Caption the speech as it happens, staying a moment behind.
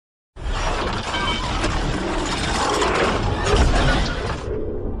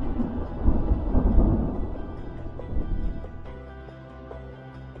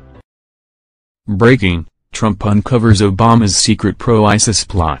Breaking: Trump uncovers Obama's secret pro-ISIS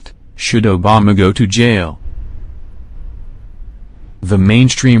plot. Should Obama go to jail? The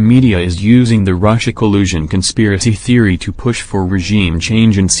mainstream media is using the Russia collusion conspiracy theory to push for regime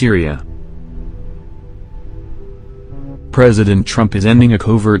change in Syria. President Trump is ending a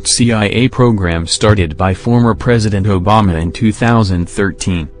covert CIA program started by former President Obama in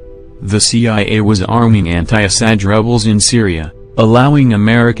 2013. The CIA was arming anti-Assad rebels in Syria, allowing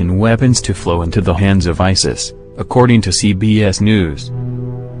American weapons to flow into the hands of ISIS, according to CBS News.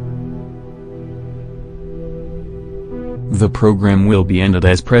 The program will be ended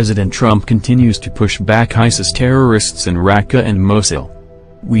as President Trump continues to push back ISIS terrorists in Raqqa and Mosul.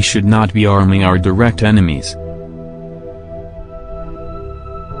 We should not be arming our direct enemies.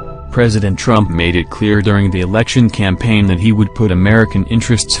 President Trump made it clear during the election campaign that he would put American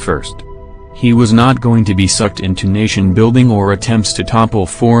interests first. He was not going to be sucked into nation-building or attempts to topple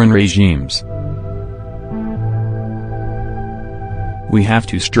foreign regimes. We have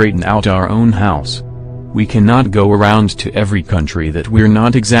to straighten out our own house. We cannot go around to every country that we're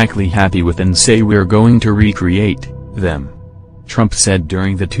not exactly happy with and say we're going to recreate them, Trump said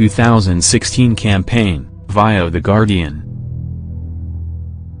during the 2016 campaign, via The Guardian.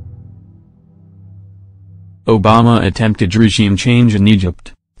 Obama attempted regime change in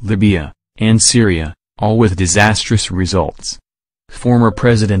Egypt, Libya, and Syria, all with disastrous results. Former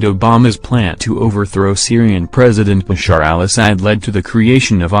President Obama's plan to overthrow Syrian President Bashar al-Assad led to the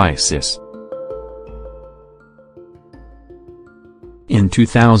creation of ISIS. In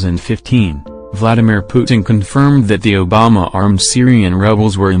 2015, Vladimir Putin confirmed that the Obama-armed Syrian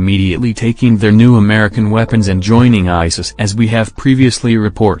rebels were immediately taking their new American weapons and joining ISIS, as we have previously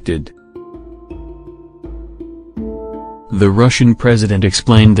reported. The Russian president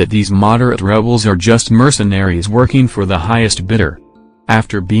explained that these moderate rebels are just mercenaries working for the highest bidder.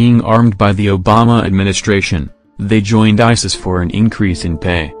 After being armed by the Obama administration, they joined ISIS for an increase in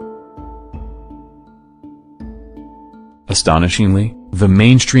pay. Astonishingly, the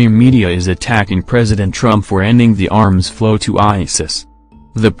mainstream media is attacking President Trump for ending the arms flow to ISIS.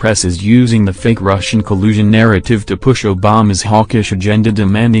 The press is using the fake Russian collusion narrative to push Obama's hawkish agenda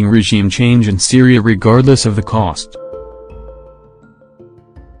demanding regime change in Syria regardless of the cost.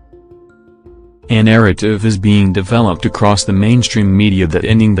 A narrative is being developed across the mainstream media that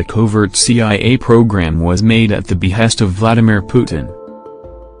ending the covert CIA program was made at the behest of Vladimir Putin.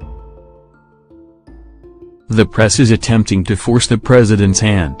 The press is attempting to force the president's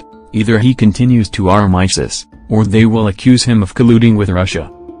hand. Either he continues to arm ISIS, or they will accuse him of colluding with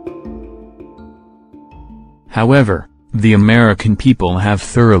Russia. However, the American people have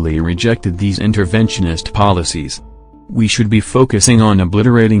thoroughly rejected these interventionist policies. We should be focusing on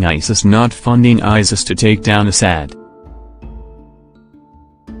obliterating ISIS, not funding ISIS to take down Assad.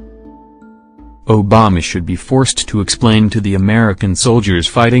 Obama should be forced to explain to the American soldiers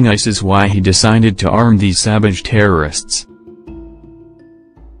fighting ISIS why he decided to arm these savage terrorists.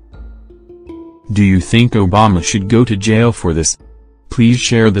 Do you think Obama should go to jail for this? Please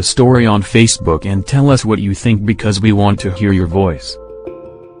share the story on Facebook and tell us what you think because we want to hear your voice.